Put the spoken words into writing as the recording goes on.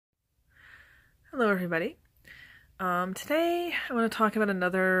Hello everybody. Today I want to talk about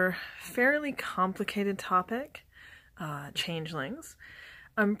another fairly complicated topic, changelings.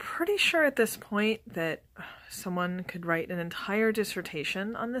 I'm pretty sure at this point that someone could write an entire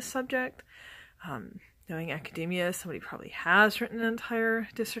dissertation on this subject. Knowing academia, somebody probably has written an entire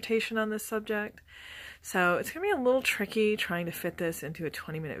dissertation on this subject. So it's going to be a little tricky trying to fit this into a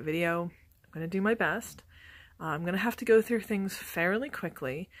 20-minute video. I'm going to do my best. I'm going to have to go through things fairly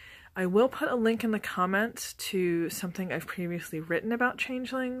quickly. I will put a link in the comments to something I've previously written about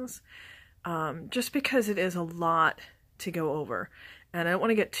changelings, just because it is a lot to go over. And I don't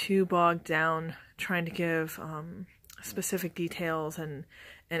want to get too bogged down trying to give specific details and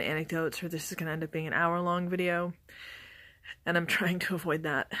anecdotes, or this is going to end up being an hour-long video. And I'm trying to avoid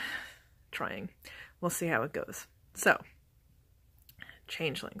that. We'll see how it goes. So,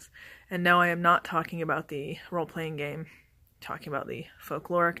 changelings. And no, I am not talking about the role-playing game. Talking about the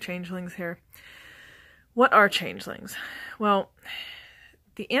folkloric changelings here. What are changelings? Well,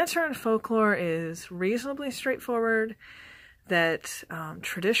 the answer in folklore is reasonably straightforward, that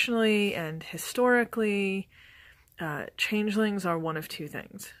traditionally and historically, changelings are one of two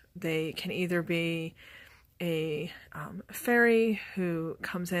things. They can either be a fairy who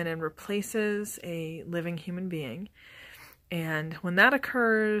comes in and replaces a living human being, and when that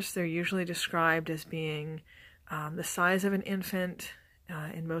occurs, they're usually described as being the size of an infant,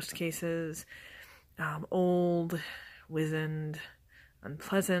 in most cases, old, wizened,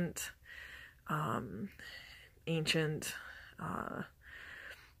 unpleasant, ancient,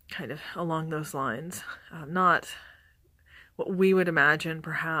 kind of along those lines. Not what we would imagine,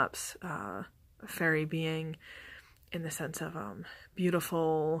 perhaps, a fairy being in the sense of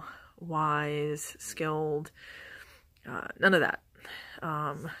beautiful, wise, skilled, none of that.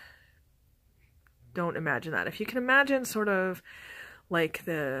 Don't imagine that. If you can imagine sort of like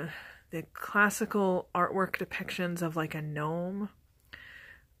the classical artwork depictions of like a gnome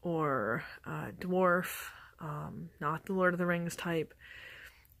or a dwarf, not the Lord of the Rings type,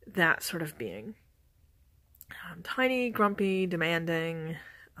 that sort of being. Tiny, grumpy, demanding,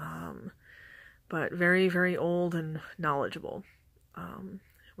 but very, very old and knowledgeable,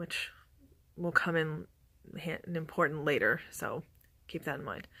 which will come in important later, so keep that in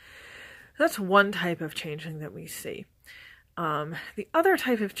mind. That's one type of changeling that we see. The other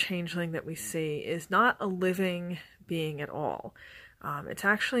type of changeling that we see is not a living being at all. It's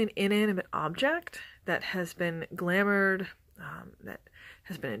actually an inanimate object that has been glamoured, that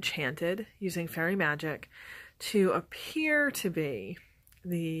has been enchanted using fairy magic to appear to be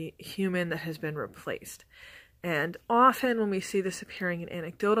the human that has been replaced. And often when we see this appearing in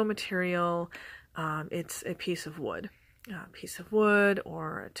anecdotal material, it's a piece of wood. A piece of wood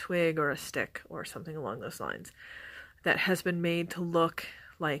or a twig or a stick or something along those lines that has been made to look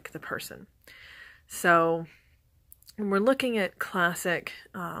like the person. So when we're looking at classic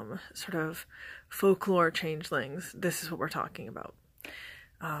sort of folklore changelings, this is what we're talking about.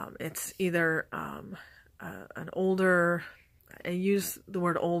 It's either an older, I use the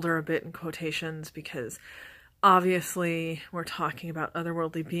word older a bit in quotations because obviously we're talking about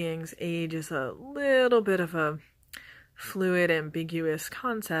otherworldly beings. Age is a little bit of a fluid, ambiguous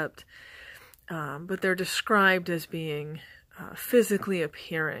concept, but they're described as being physically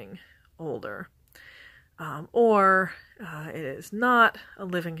appearing older. Or it is not a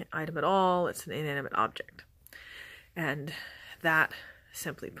living item at all, it's an inanimate object. And that,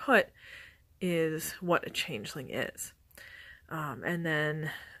 simply put, is what a changeling is. And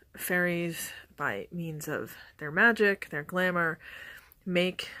then fairies, by means of their magic, their glamour,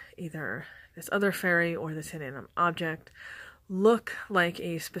 make either this other fairy or this inanimate object look like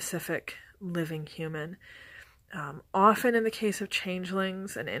a specific living human. Often in the case of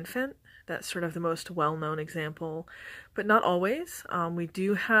changelings, an infant. That's sort of the most well-known example, but not always. We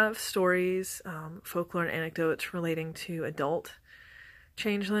do have stories, folklore and anecdotes relating to adult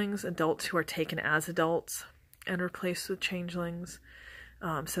changelings, adults who are taken as adults and replaced with changelings.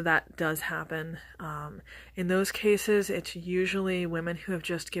 So that does happen. In those cases, it's usually women who have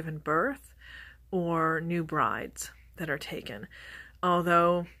just given birth or new brides that are taken.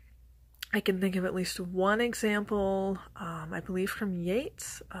 Although I can think of at least one example, I believe from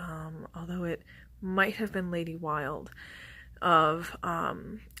Yeats, although it might have been Lady Wilde, of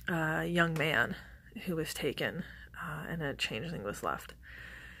a young man who was taken and a changeling was left.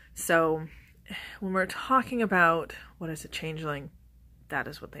 So when we're talking about what is a changeling, that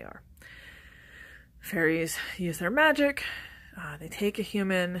is what they are. Fairies use their magic, they take a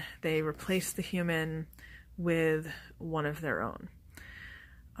human, they replace the human with one of their own.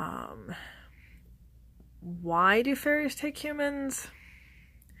 Why do fairies take humans?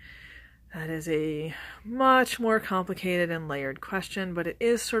 That is a much more complicated and layered question, but it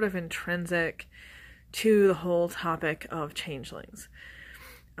is sort of intrinsic to the whole topic of changelings.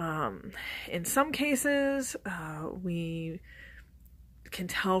 In some cases, we can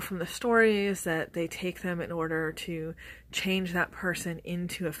tell from the stories that they take them in order to change that person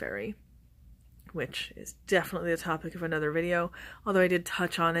into a fairy, which is definitely the topic of another video, although I did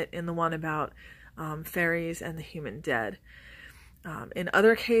touch on it in the one about fairies and the human dead. In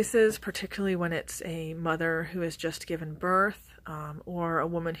other cases, particularly when it's a mother who has just given birth, or a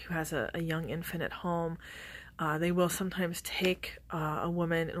woman who has a young infant at home, they will sometimes take a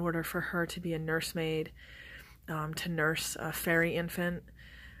woman in order for her to be a nursemaid, to nurse a fairy infant.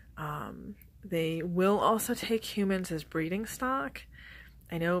 They will also take humans as breeding stock.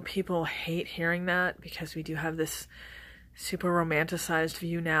 I know people hate hearing that because we do have this super romanticized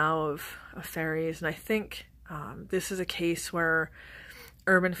view now of fairies, and I think this is a case where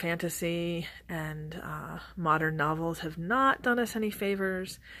urban fantasy and modern novels have not done us any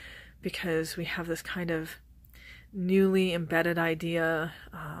favors, because we have this kind of newly embedded idea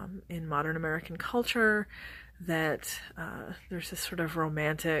in modern American culture that there's this sort of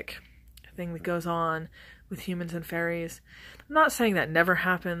romantic thing that goes on with humans and fairies. I'm not saying that never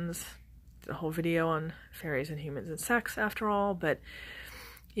happens. There's a whole video on fairies and humans and sex, after all, but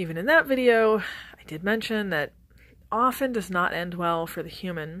even in that video, I did mention that often does not end well for the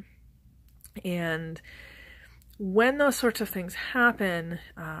human. And when those sorts of things happen,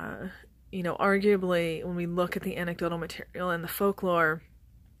 arguably, when we look at the anecdotal material and the folklore,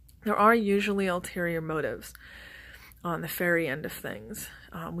 there are usually ulterior motives on the fairy end of things.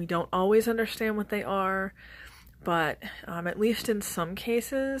 We don't always understand what they are, but at least in some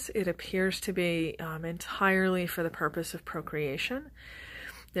cases, it appears to be entirely for the purpose of procreation.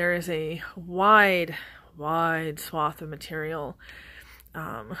 There is a wide swath of material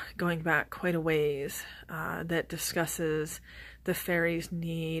going back quite a ways that discusses the fairies'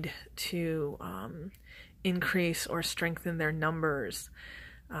 need to increase or strengthen their numbers.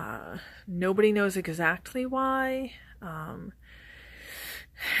 Nobody knows exactly why.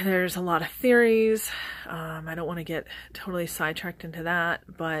 There's a lot of theories. I don't want to get totally sidetracked into that,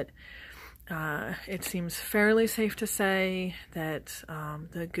 but it seems fairly safe to say that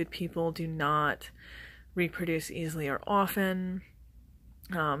the good people do not reproduce easily or often,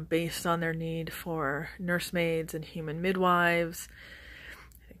 based on their need for nursemaids and human midwives.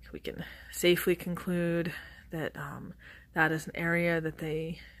 I think we can safely conclude that that is an area that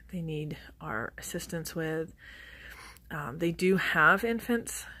they need our assistance with. They do have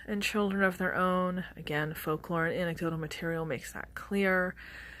infants and children of their own. Again, folklore and anecdotal material makes that clear.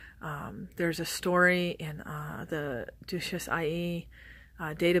 There's a story in the Duchess IE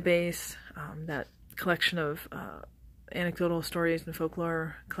database, that collection of anecdotal stories and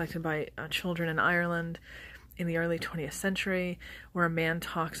folklore collected by children in Ireland in the early 20th century, where a man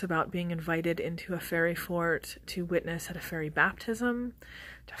talks about being invited into a fairy fort to witness at a fairy baptism.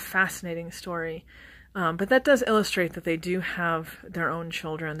 It's a fascinating story. But that does illustrate that they do have their own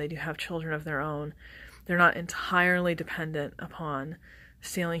children. They do have children of their own. They're not entirely dependent upon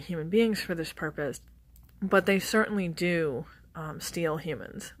stealing human beings for this purpose, but they certainly do steal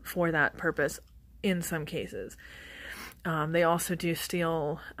humans for that purpose in some cases. They also do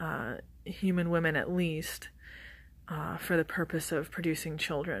steal human women, at least, for the purpose of producing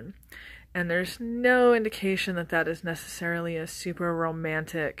children. And there's no indication that that is necessarily a super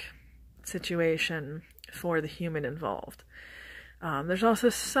romantic situation for the human involved. There's also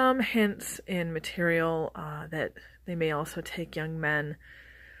some hints in material that they may also take young men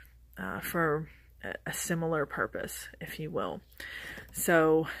for a similar purpose, if you will.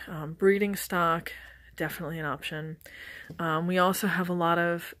 So breeding stock, definitely an option. We also have a lot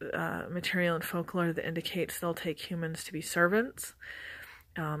of material in folklore that indicates they'll take humans to be servants.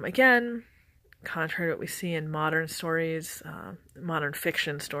 Again, contrary to what we see in modern stories, modern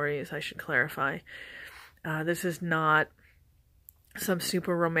fiction stories, I should clarify. This is not some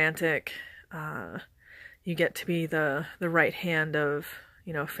super romantic, you get to be the right hand of,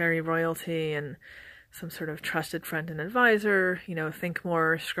 fairy royalty and some sort of trusted friend and advisor, think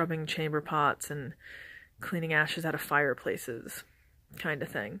more scrubbing chamber pots and cleaning ashes out of fireplaces kind of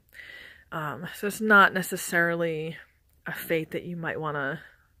thing. So it's not necessarily a fate that you might want to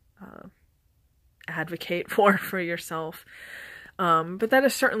advocate for yourself. But that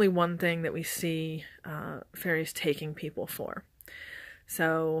is certainly one thing that we see fairies taking people for.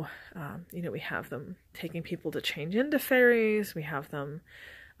 So, we have them taking people to change into fairies. We have them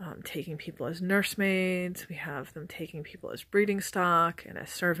taking people as nursemaids. We have them taking people as breeding stock and as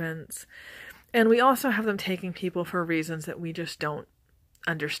servants. And we also have them taking people for reasons that we just don't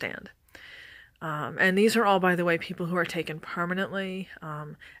understand. And these are all, by the way, people who are taken permanently.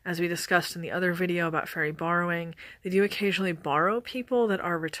 As we discussed in the other video about fairy borrowing, they do occasionally borrow people that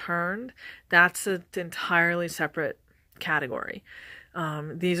are returned. That's an entirely separate category.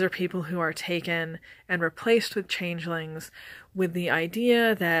 These are people who are taken and replaced with changelings with the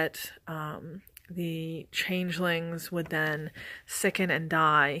idea that the changelings would then sicken and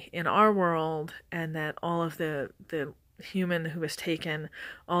die in our world, and that all of the human who was taken,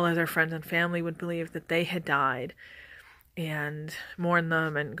 all of their friends and family would believe that they had died and mourn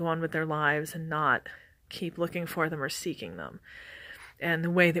them and go on with their lives and not keep looking for them or seeking them. And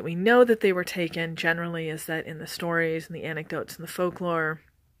the way that we know that they were taken generally is that in the stories and the anecdotes and the folklore,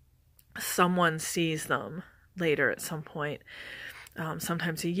 someone sees them later at some point.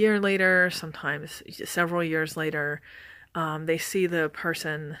 Sometimes a year later, sometimes several years later. They see the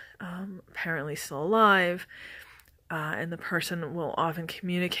person apparently still alive, and the person will often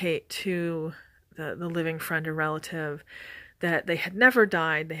communicate to the living friend or relative that they had never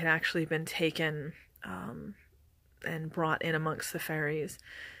died. They had actually been taken and brought in amongst the fairies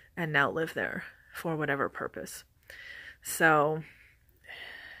and now live there for whatever purpose. So,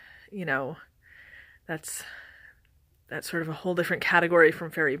 you know, that's sort of a whole different category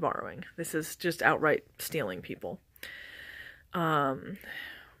from fairy borrowing. This is just outright stealing people.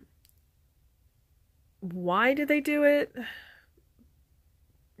 Why did they do it?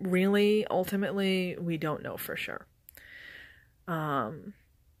 Really, ultimately, we don't know for sure.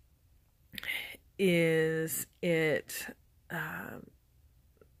 Is it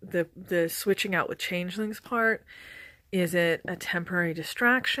the switching out with changelings part? Is it a temporary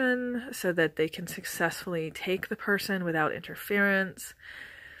distraction so that they can successfully take the person without interference?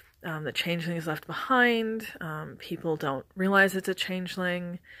 The changeling is left behind. People don't realize it's a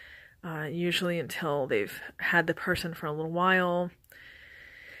changeling, usually until they've had the person for a little while.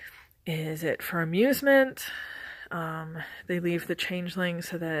 Is it for amusement? They leave the changeling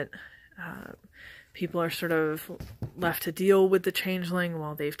so that people are sort of left to deal with the changeling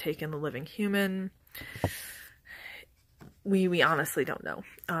while they've taken the living human. We honestly don't know.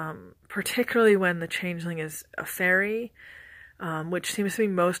 Particularly when the changeling is a fairy, which seems to be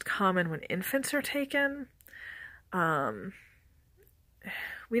most common when infants are taken.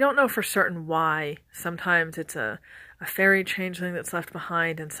 We don't know for certain why. Sometimes it's a fairy changeling that's left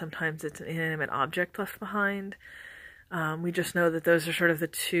behind, and sometimes it's an inanimate object left behind. We just know that those are sort of the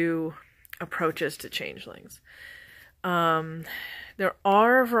two approaches to changelings. There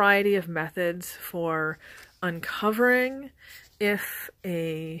are a variety of methods for uncovering if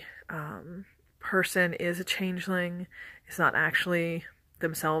a person is a changeling, is not actually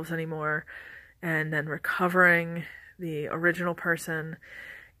themselves anymore, and then recovering the original person.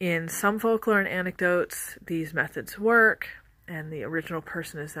 In some folklore and anecdotes, these methods work, and the original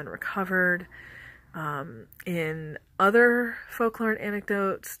person is then recovered. In other folklore and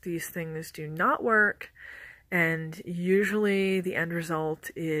anecdotes, these things do not work, and usually the end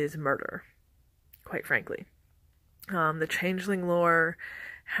result is murder, quite frankly. The changeling lore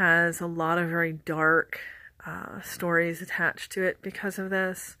has a lot of very dark stories attached to it because of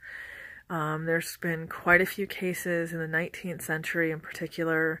this. There's been quite a few cases in the 19th century in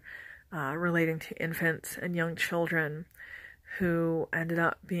particular relating to infants and young children who ended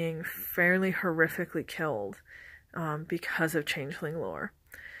up being fairly horrifically killed because of changeling lore.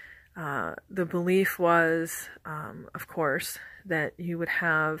 The belief was, of course, that you would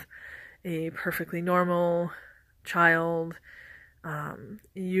have a perfectly normal child.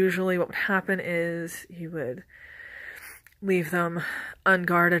 Usually what would happen is you would leave them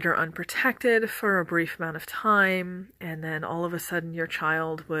unguarded or unprotected for a brief amount of time, and then all of a sudden your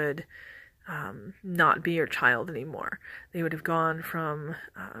child would not be your child anymore. They would have gone from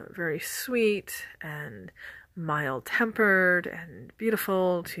very sweet and mild-tempered and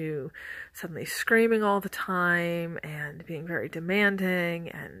beautiful to suddenly screaming all the time and being very demanding,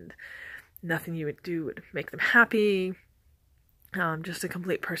 and nothing you would do would make them happy. Just a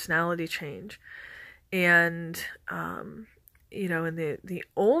complete personality change. And, you know, in the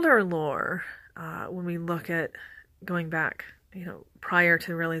older lore, when we look at going back, you know, prior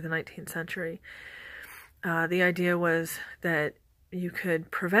to really the 19th century, the idea was that you could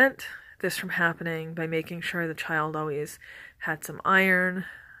prevent this from happening by making sure the child always had some iron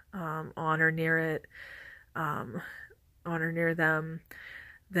on or near it, on or near them,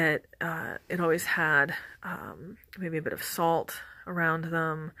 that it always had maybe a bit of salt around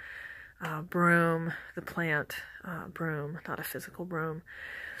them, broom, the plant broom, not a physical broom,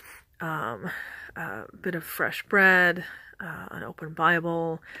 a bit of fresh bread, an open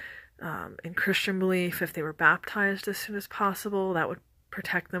Bible. In Christian belief, if they were baptized as soon as possible, that would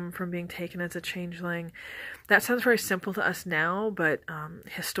protect them from being taken as a changeling. That sounds very simple to us now, but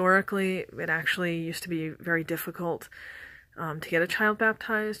historically it actually used to be very difficult to get a child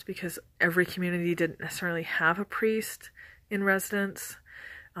baptized because every community didn't necessarily have a priest in residence.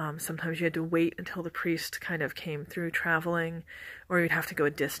 Sometimes you had to wait until the priest kind of came through traveling, or you'd have to go a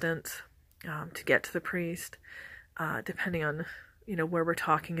distance to get to the priest, depending on, you know, where we're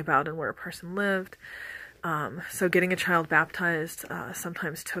talking about and where a person lived. So getting a child baptized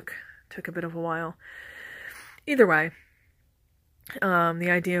sometimes took a bit of a while. Either way, the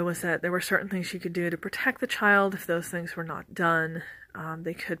idea was that there were certain things you could do to protect the child. If those things were not done,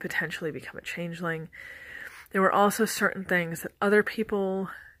 they could potentially become a changeling. There were also certain things that other people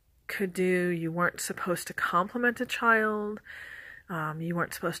could do. You weren't supposed to compliment a child. You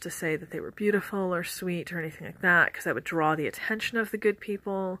weren't supposed to say that they were beautiful or sweet or anything like that, because that would draw the attention of the good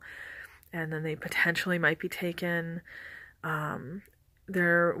people, and then they potentially might be taken.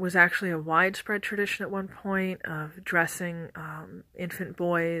 There was actually a widespread tradition at one point of dressing infant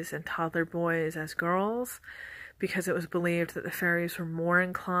boys and toddler boys as girls, because it was believed that the fairies were more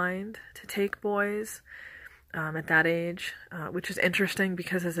inclined to take boys at that age, which is interesting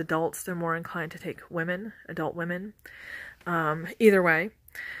because as adults they're more inclined to take women, adult women. Either way,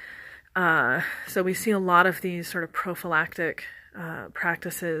 so we see a lot of these sort of prophylactic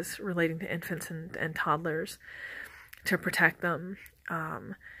practices relating to infants and toddlers to protect them.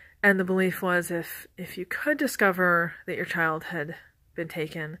 And the belief was if you could discover that your child had been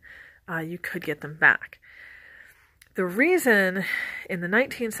taken, you could get them back. The reason in the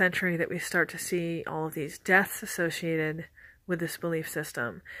 19th century that we start to see all of these deaths associated with this belief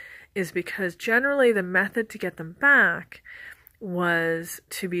system is because generally the method to get them back was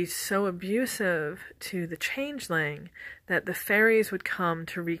to be so abusive to the changeling that the fairies would come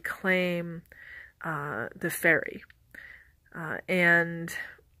to reclaim the fairy. And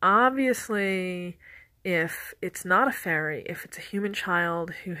obviously, if it's not a fairy, if it's a human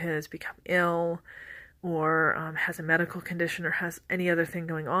child who has become ill or has a medical condition or has any other thing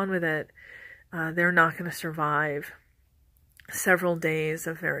going on with it, they're not going to survive several days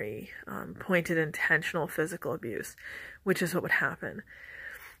of very pointed, intentional physical abuse, which is what would happen.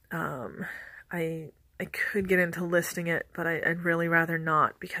 I could get into listing it, but I'd really rather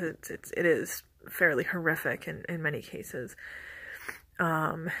not, because it is fairly horrific in many cases.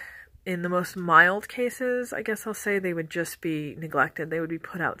 In the most mild cases, I guess I'll say, they would just be neglected. They would be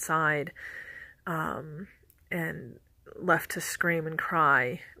put outside and left to scream and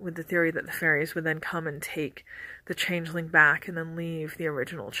cry, with the theory that the fairies would then come and take the changeling back and then leave the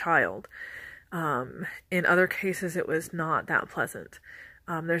original child. In other cases, it was not that pleasant.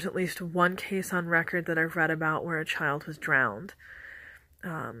 There's at least one case on record that I've read about where a child was drowned,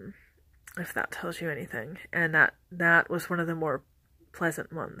 if that tells you anything, and that was one of the more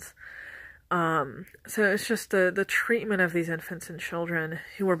pleasant ones. So it's just the treatment of these infants and children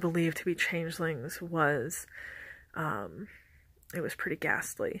who were believed to be changelings was it was pretty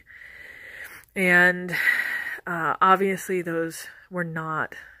ghastly. And obviously those were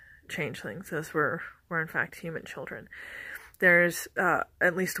not changelings. Those were in fact human children. There's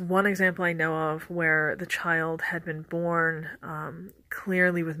at least one example I know of where the child had been born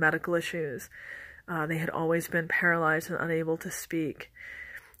clearly with medical issues. They had always been paralyzed and unable to speak.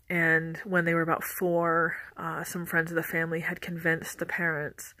 And when they were about 4, some friends of the family had convinced the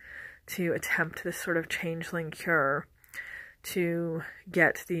parents to attempt this sort of changeling cure to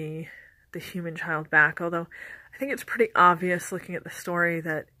get the human child back. Although I think it's pretty obvious looking at the story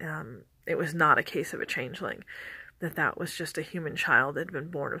that it was not a case of a changeling, that was just a human child that had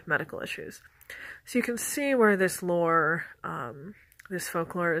been born with medical issues. So you can see where this lore, this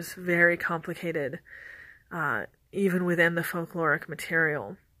folklore is very complicated, even within the folkloric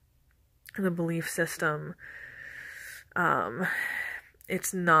material. The belief system,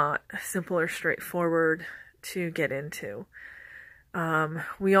 it's not simple or straightforward to get into.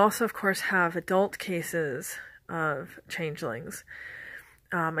 We also, of course, have adult cases of changelings.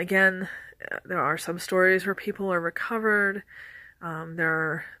 Again, there are some stories where people are recovered. There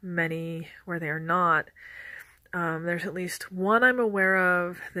are many where they are not. There's at least one I'm aware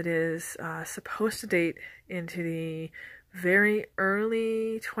of that is supposed to date into the very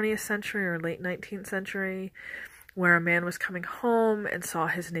early 20th century or late 19th century, where a man was coming home and saw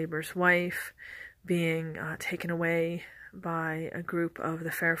his neighbor's wife being taken away by a group of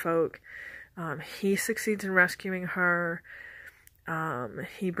the fair folk. He succeeds in rescuing her.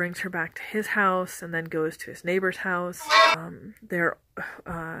 He brings her back to his house and then goes to his neighbor's house.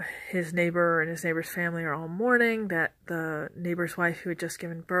 His neighbor and his neighbor's family are all mourning that the neighbor's wife, who had just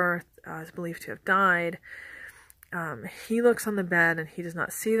given birth, is believed to have died. he looks on the bed and he does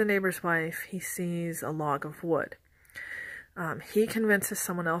not see the neighbor's wife. He sees a log of wood. He convinces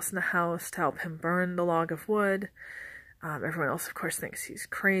someone else in the house to help him burn the log of wood. Everyone else, of course, thinks he's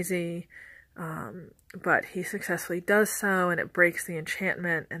crazy, but he successfully does so, and it breaks the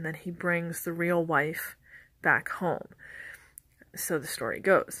enchantment, and then he brings the real wife back home. So the story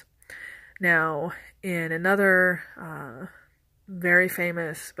goes. Now, in another very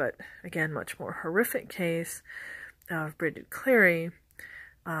famous, but again much more horrific case of Bridget Cleary,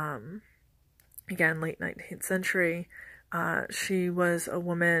 again late 19th century, she was a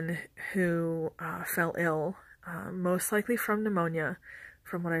woman who fell ill, most likely from pneumonia,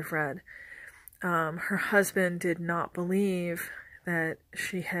 from what I've read. Her husband did not believe that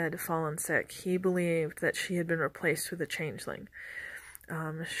she had fallen sick. He believed that she had been replaced with a changeling.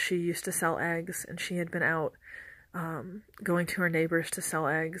 She used to sell eggs, and she had been out going to her neighbors to sell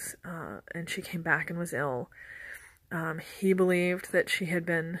eggs, and she came back and was ill. He believed that she had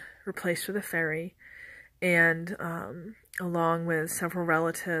been replaced with a fairy, and along with several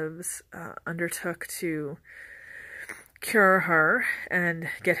relatives, undertook to cure her and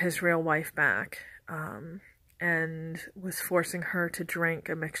get his real wife back, and was forcing her to drink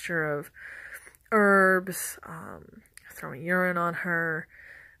a mixture of herbs, throwing urine on her.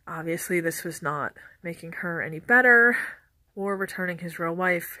 Obviously, this was not making her any better or returning his real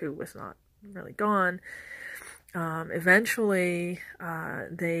wife, who was not really gone. Eventually,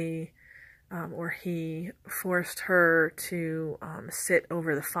 he forced her to sit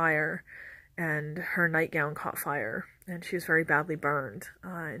over the fire, and her nightgown caught fire, and she was very badly burned,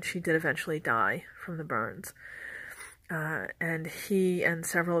 and she did eventually die from the burns. And he and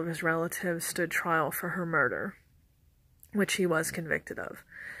several of his relatives stood trial for her murder, which he was convicted of.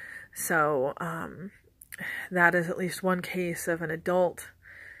 So that is at least one case of an adult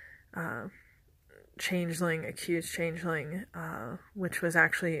changeling, accused changeling, which was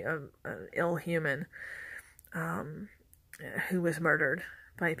actually an ill human who was murdered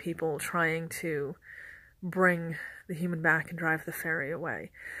by people trying to bring the human back and drive the fairy away.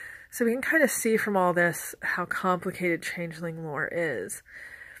 So we can kind of see from all this how complicated changeling lore is.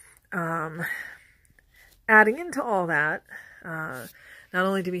 Adding into all that, not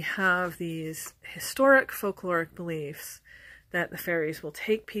only do we have these historic folkloric beliefs that the fairies will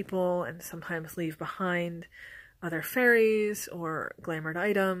take people and sometimes leave behind other fairies or glamoured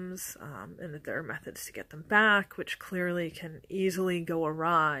items, and that there are methods to get them back, which clearly can easily go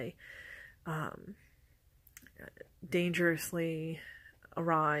awry, dangerously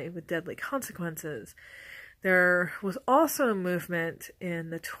awry with deadly consequences. There was also a movement in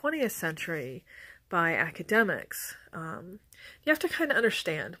the 20th century by academics. You have to kind of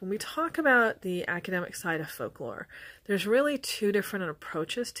understand, when we talk about the academic side of folklore, there's really two different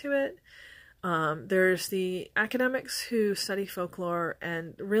approaches to it. There's the academics who study folklore,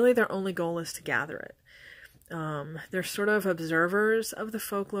 and really their only goal is to gather it. They're sort of observers of the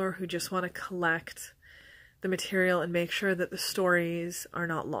folklore who just want to collect the material and make sure that the stories are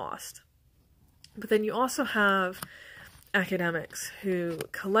not lost. But then you also have academics who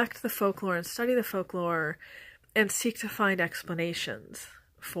collect the folklore and study the folklore and seek to find explanations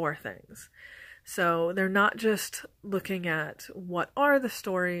for things. So they're not just looking at what are the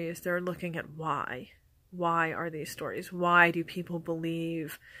stories, they're looking at why. Why are these stories? Why do people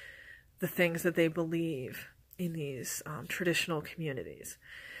believe the things that they believe in these traditional communities?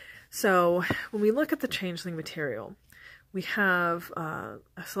 So when we look at the changeling material, we have a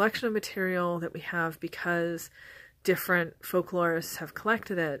selection of material that we have because different folklorists have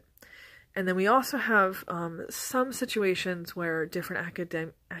collected it. And then we also have some situations where different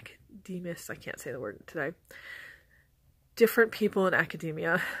academics, I can't say the word today, different people in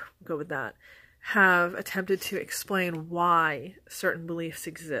academia, we'll go with that, have attempted to explain why certain beliefs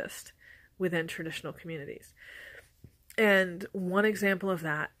exist within traditional communities. And one example of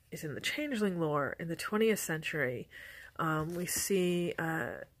that is in the changeling lore. In the 20th century, we see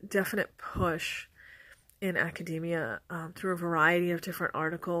a definite push in academia through a variety of different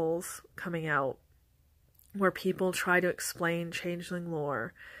articles coming out where people try to explain changeling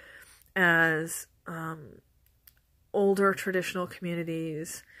lore as older traditional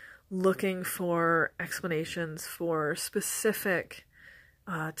communities looking for explanations for specific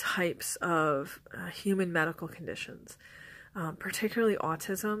types of human medical conditions, particularly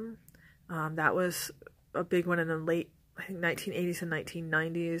autism. That was a big one in the late, I think, 1980s and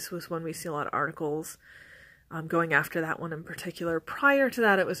 1990s was when we see a lot of articles going after that one in particular. Prior to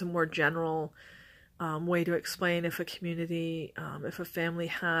that, it was a more general way to explain if a community, if a family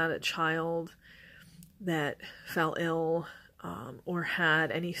had a child that fell ill or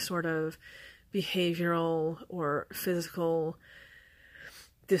had any sort of behavioral or physical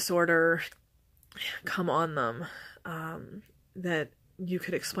disorder come on them, that you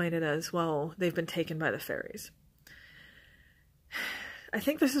could explain it as, well, they've been taken by the fairies. I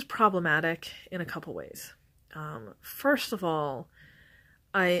think this is problematic in a couple ways. First of all,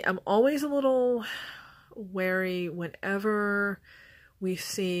 I am always a little wary whenever we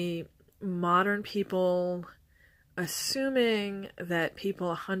see modern people assuming that people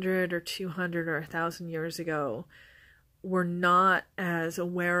 100 or 200 or 1,000 years ago were not as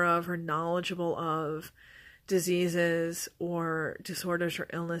aware of or knowledgeable of diseases or disorders or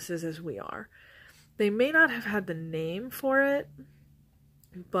illnesses as we are. They may not have had the name for it,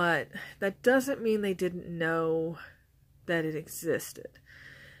 but that doesn't mean they didn't know that it existed.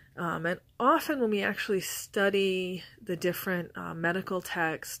 And often when we actually study the different medical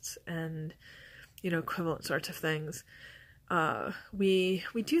texts and, equivalent sorts of things, we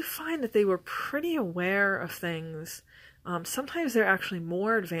do find that they were pretty aware of things. Sometimes they're actually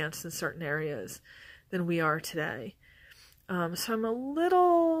more advanced in certain areas than we are today. So I'm a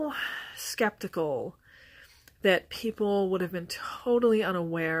little skeptical that people would have been totally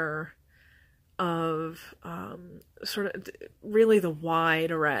unaware of sort of really the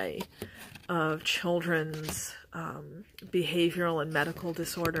wide array of children's behavioral and medical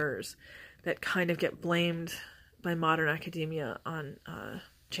disorders that kind of get blamed by modern academia on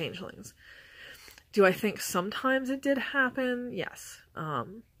changelings. Do I think sometimes it did happen? Yes. I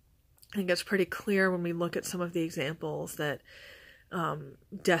think it's pretty clear when we look at some of the examples that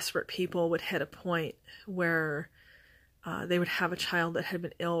desperate people would hit a point where they would have a child that had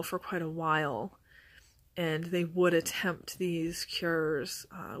been ill for quite a while, and they would attempt these cures,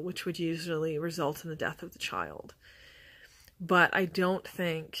 which would usually result in the death of the child. But I don't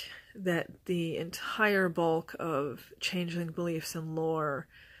think that the entire bulk of changeling beliefs and lore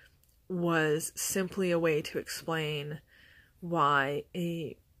was simply a way to explain why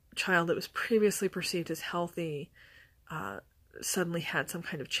a child that was previously perceived as healthy suddenly had some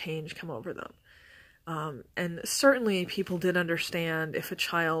kind of change come over them. And certainly people did understand if a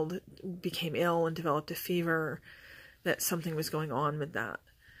child became ill and developed a fever, that something was going on with that.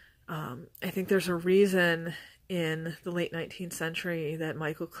 I think there's a reason in the late 19th century that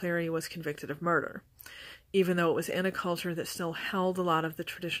Michael Cleary was convicted of murder, even though it was in a culture that still held a lot of the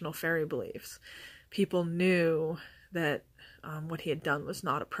traditional fairy beliefs. People knew that what he had done was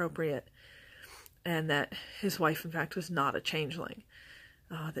not appropriate, and that his wife, in fact, was not a changeling,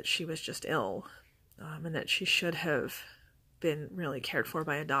 that she was just ill, and that she should have been really cared for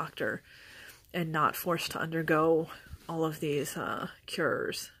by a doctor and not forced to undergo all of these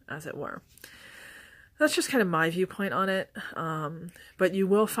cures, as it were. That's just kind of my viewpoint on it, but you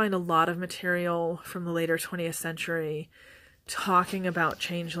will find a lot of material from the later 20th century talking about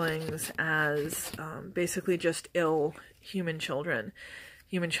changelings as basically just ill human children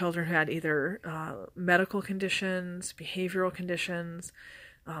who had either medical conditions, behavioral conditions,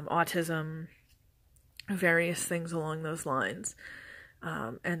 autism, various things along those lines,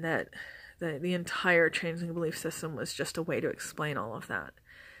 and that the entire changeling belief system was just a way to explain all of that.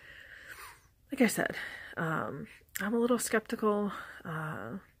 Like I said, I'm a little skeptical.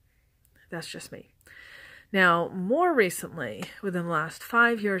 That's just me. Now, more recently, within the last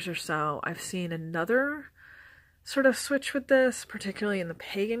 5 years or so, I've seen another sort of switch with this, particularly in the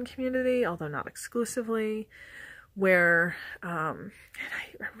pagan community, although not exclusively, where, and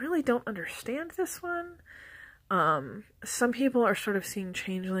I really don't understand this one. Some people are sort of seeing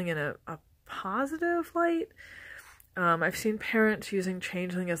changeling in a positive light. I've seen parents using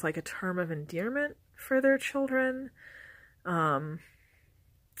changeling as like a term of endearment for their children. I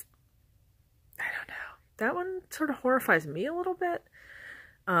don't know. That one sort of horrifies me a little bit.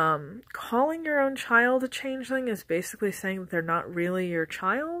 Calling your own child a changeling is basically saying that they're not really your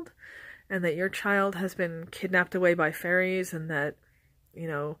child, and that your child has been kidnapped away by fairies, and that,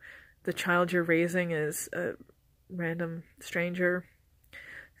 the child you're raising is a random stranger.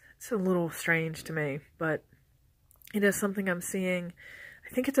 It's a little strange to me, but it is something I'm seeing.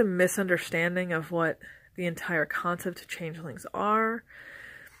 I think it's a misunderstanding of what the entire concept of changelings are.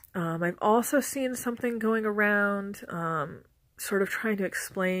 I've also seen something going around sort of trying to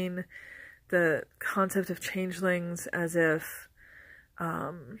explain the concept of changelings as if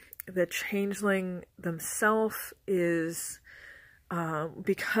the changeling themselves is,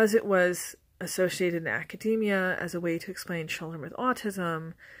 because it was associated in academia as a way to explain children with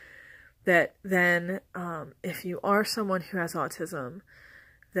autism, that then if you are someone who has autism,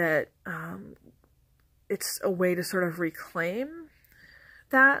 that it's a way to sort of reclaim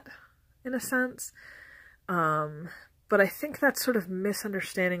that, in a sense. But I think that's sort of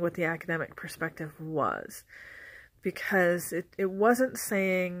misunderstanding what the academic perspective was, because it wasn't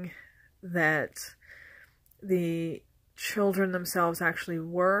saying that the children themselves actually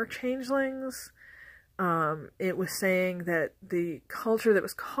were changelings. It was saying that the culture that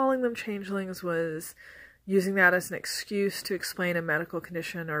was calling them changelings was using that as an excuse to explain a medical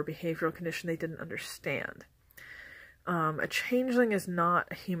condition or a behavioral condition they didn't understand. A changeling is not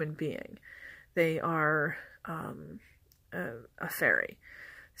a human being. They are a fairy.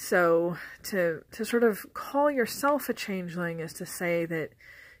 So to sort of call yourself a changeling is to say that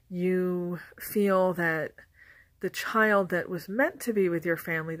you feel that the child that was meant to be with your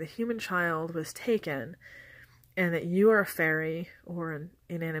family, the human child, was taken, and that you are a fairy or an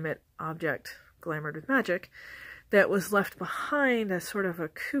inanimate object glamored with magic that was left behind as sort of a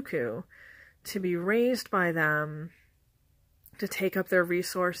cuckoo to be raised by them, to take up their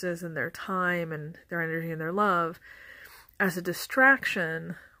resources and their time and their energy and their love as a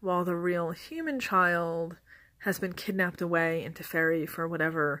distraction, while the real human child has been kidnapped away into fairy for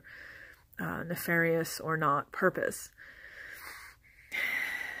whatever nefarious or not purpose.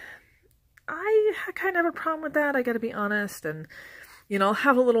 I kind of have a problem with that, I gotta be honest, and you know, I'll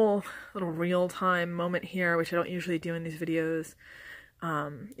have a little real-time moment here, which I don't usually do in these videos.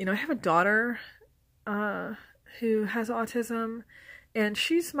 You know, I have a daughter who has autism, and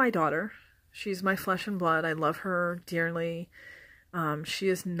she's my daughter. She's my flesh and blood. I love her dearly. She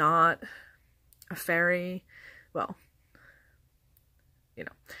is not a fairy. Well, you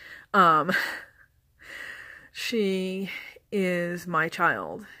know. She is my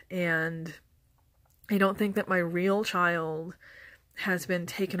child, and I don't think that my real child has been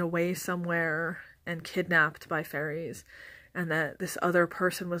taken away somewhere and kidnapped by fairies, and that this other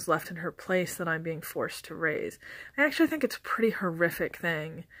person was left in her place that I'm being forced to raise. I actually think it's a pretty horrific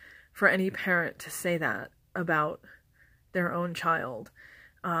thing for any parent to say that about their own child.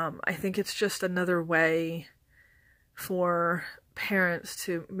 I think it's just another way for parents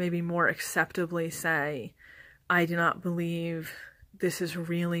to maybe more acceptably say, I do not believe this is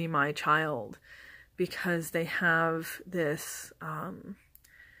really my child, because they have this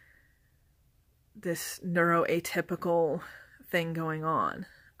this neuroatypical thing going on.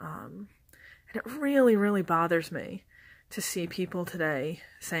 And it really, really bothers me to see people today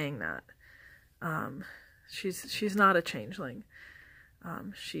saying that. She's not a changeling.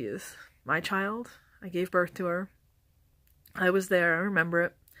 She is my child. I gave birth to her. I was there. I remember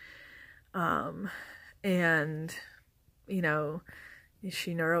it. And, you know, is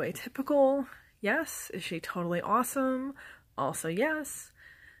she neuroatypical? Yes. Is she totally awesome? Also, yes.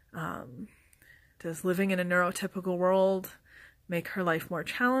 Does living in a neurotypical world make her life more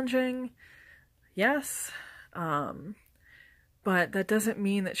challenging? Yes. But that doesn't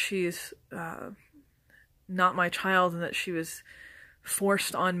mean that she's not my child and that she was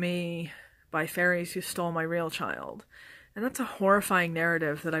forced on me by fairies who stole my real child. And that's a horrifying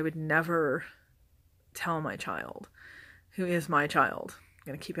narrative that I would never tell my child, who is my child. I'm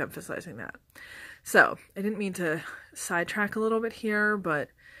going to keep emphasizing that. So, I didn't mean to sidetrack a little bit here, but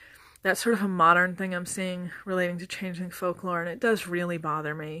that's sort of a modern thing I'm seeing relating to changeling folklore, and it does really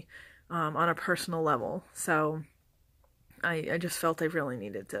bother me on a personal level. So, I just felt I really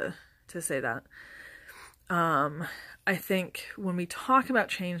needed to say that. I think when we talk about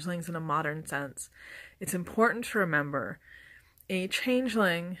changelings in a modern sense, it's important to remember a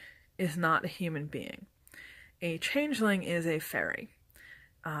changeling is not a human being. A changeling is a fairy,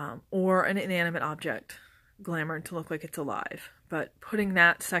 or an inanimate object, glamored to look like it's alive. But putting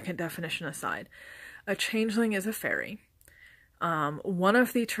that second definition aside, a changeling is a fairy. One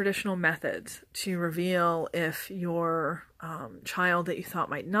of the traditional methods to reveal if your child that you thought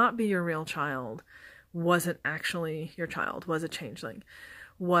might not be your real child wasn't actually your child, was a changeling,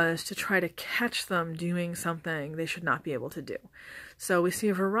 was to try to catch them doing something they should not be able to do. So we see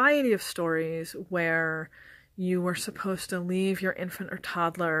a variety of stories where you were supposed to leave your infant or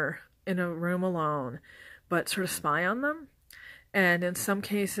toddler in a room alone, but sort of spy on them. And in some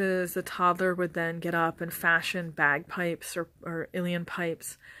cases, the toddler would then get up and fashion bagpipes or Ilian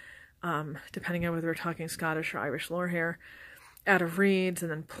pipes, depending on whether we're talking Scottish or Irish lore here, out of reeds, and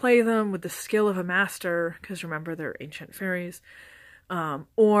then play them with the skill of a master, because remember, they're ancient fairies.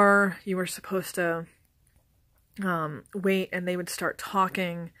 Or you were supposed to wait, and they would start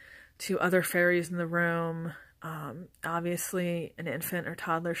talking to other fairies in the room. Obviously, an infant or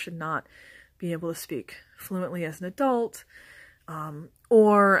toddler should not be able to speak fluently as an adult.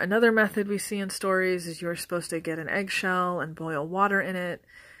 Or another method we see in stories is you're supposed to get an eggshell and boil water in it,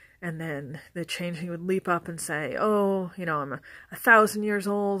 And then the changeling would leap up and say, oh, you know, I'm 1,000 years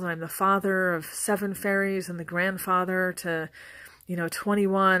old, and I'm the father of 7 fairies and the grandfather to, you know,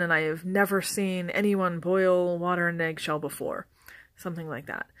 21, and I have never seen anyone boil water in an eggshell before. Something like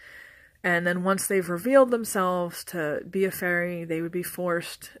that. And then once they've revealed themselves to be a fairy, they would be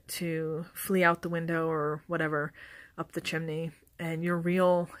forced to flee out the window or whatever, up the chimney, and your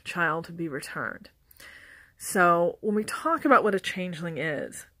real child would be returned. So when we talk about what a changeling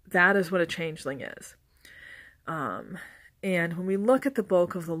is, that is what a changeling is. And when we look at the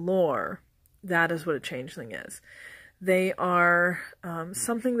bulk of the lore, that is what a changeling is. They are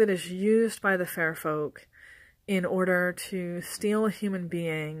something that is used by the fair folk in order to steal a human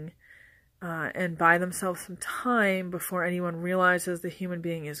being and buy themselves some time before anyone realizes the human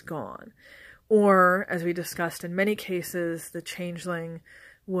being is gone. Or, as we discussed in many cases, the changeling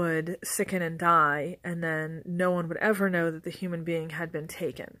would sicken and die, and then no one would ever know that the human being had been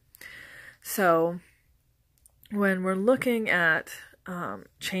taken. So, when we're looking at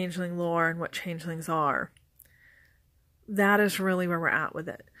changeling lore and what changelings are, that is really where we're at with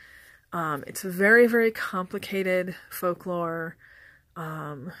it. It's a very, very complicated folklore.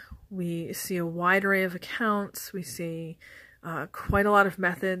 We see a wide array of accounts. We see quite a lot of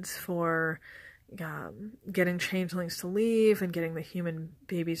methods for getting changelings to leave and getting the human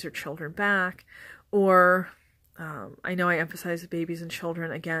babies or children back. Or, I know I emphasize babies and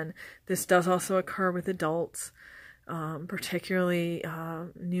children. Again, this does also occur with adults, particularly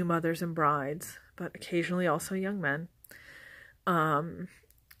new mothers and brides, but occasionally also young men.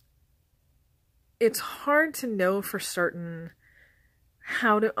 It's hard to know for certain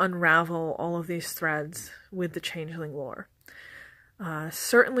how to unravel all of these threads with the changeling lore.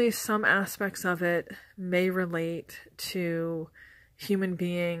 Certainly some aspects of it may relate to human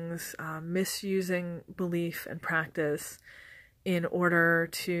beings misusing belief and practice in order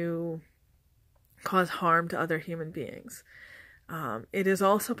to cause harm to other human beings. It is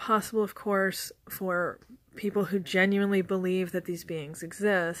also possible, of course, for people who genuinely believe that these beings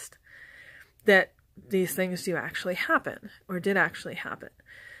exist, that these things do actually happen, or did actually happen.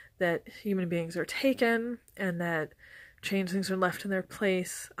 That human beings are taken, and that changelings are left in their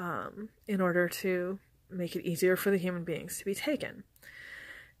place in order to make it easier for the human beings to be taken.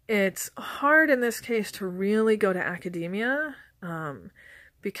 It's hard in this case to really go to academia,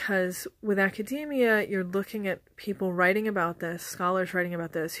 because with academia, you're looking at people writing about this, scholars writing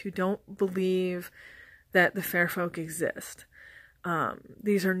about this, who don't believe that the fair folk exist.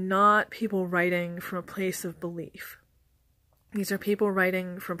 These are not people writing from a place of belief. These are people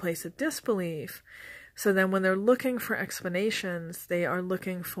writing from a place of disbelief. So then when they're looking for explanations, they are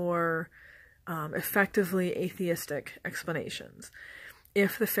looking for effectively atheistic explanations.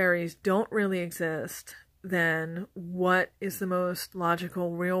 If the fairies don't really exist, then what is the most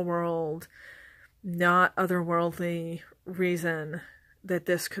logical, real-world, not otherworldly reason that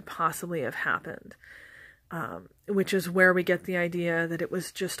this could possibly have happened? Which is where we get the idea that it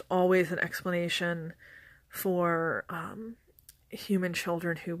was just always an explanation for human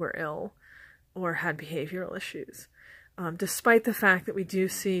children who were ill or had behavioral issues. Despite the fact that we do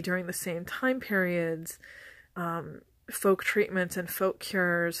see during the same time periods folk treatments and folk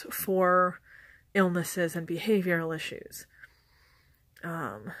cures for illnesses and behavioral issues,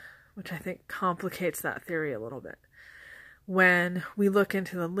 which I think complicates that theory a little bit. When we look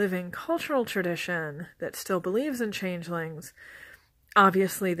into the living cultural tradition that still believes in changelings,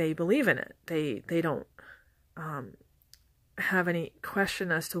 obviously they believe in it. They don't have any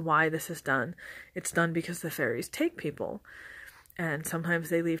question as to why this is done. It's done because the fairies take people, and sometimes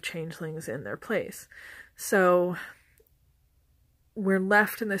they leave changelings in their place. So we're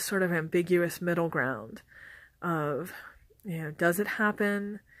left in this sort of ambiguous middle ground of, you know, does it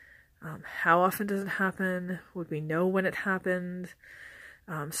happen? How often does it happen? Would we know when it happened?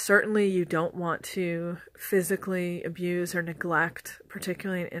 Certainly you don't want to physically abuse or neglect,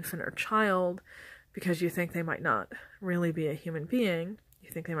 particularly an infant or child, because you think they might not really be a human being.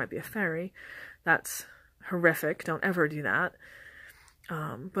 You think they might be a fairy. That's horrific. Don't ever do that.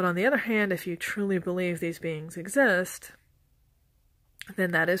 But on the other hand, if you truly believe these beings exist,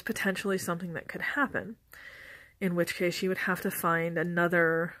 then that is potentially something that could happen, in which case you would have to find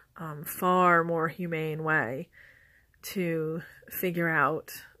another far more humane way to figure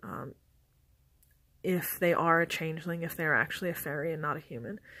out if they are a changeling, if they're actually a fairy and not a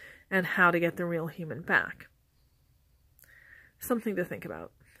human, and how to get the real human back. Something to think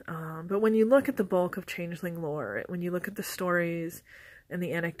about. But when you look at the bulk of changeling lore, when you look at the stories and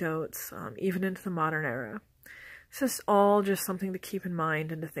the anecdotes, even into the modern era, this is all just something to keep in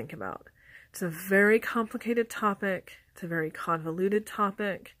mind and to think about. It's a very complicated topic. It's a very convoluted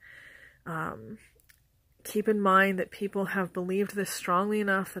topic. Keep in mind that people have believed this strongly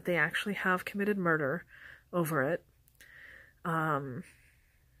enough that they actually have committed murder over it. And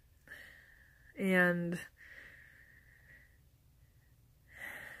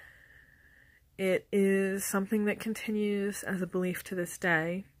it is something that continues as a belief to this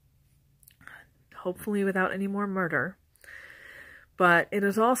day, hopefully without any more murder. But it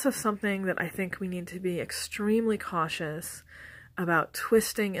is also something that I think we need to be extremely cautious about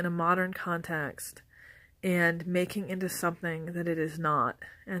twisting in a modern context and making into something that it is not,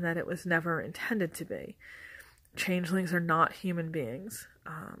 and that it was never intended to be. Changelings are not human beings.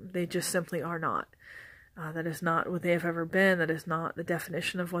 They just simply are not. That is not what they have ever been. That is not the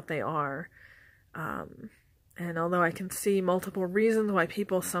definition of what they are. And although I can see multiple reasons why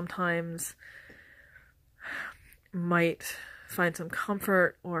people sometimes might find some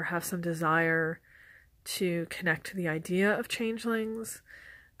comfort or have some desire to connect to the idea of changelings,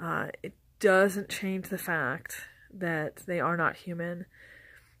 it doesn't change the fact that they are not human,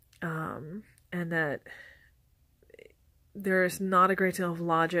 and that there is not a great deal of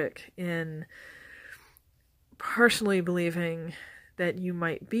logic in personally believing that you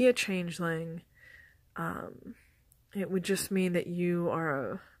might be a changeling. It would just mean that you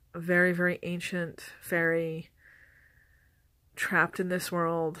are a very, very ancient fairy trapped in this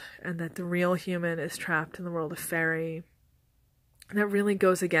world, and that the real human is trapped in the world of fairy. That really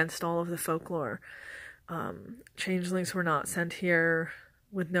goes against all of the folklore. Changelings were not sent here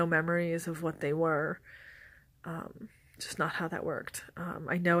with no memories of what they were. Just not how that worked.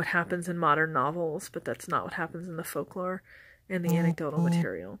 I know it happens in modern novels, but that's not what happens in the folklore and the anecdotal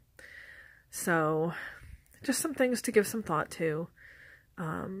material. So, just some things to give some thought to.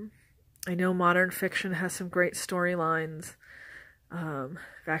 I know modern fiction has some great storylines. I've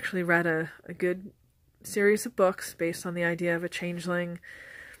actually read a good series of books based on the idea of a changeling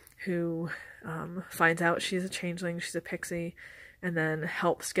who finds out she's a changeling, she's a pixie, and then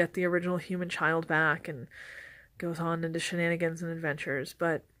helps get the original human child back and goes on into shenanigans and adventures.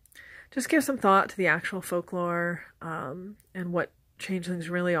 But just give some thought to the actual folklore and what changelings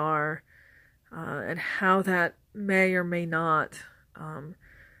really are, and how that may or may not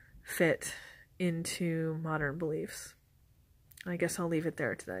fit into modern beliefs. I guess I'll leave it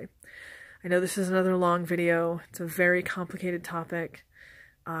there today. I know this is another long video. It's a very complicated topic,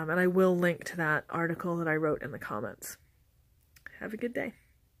 and I will link to that article that I wrote in the comments. Have a good day.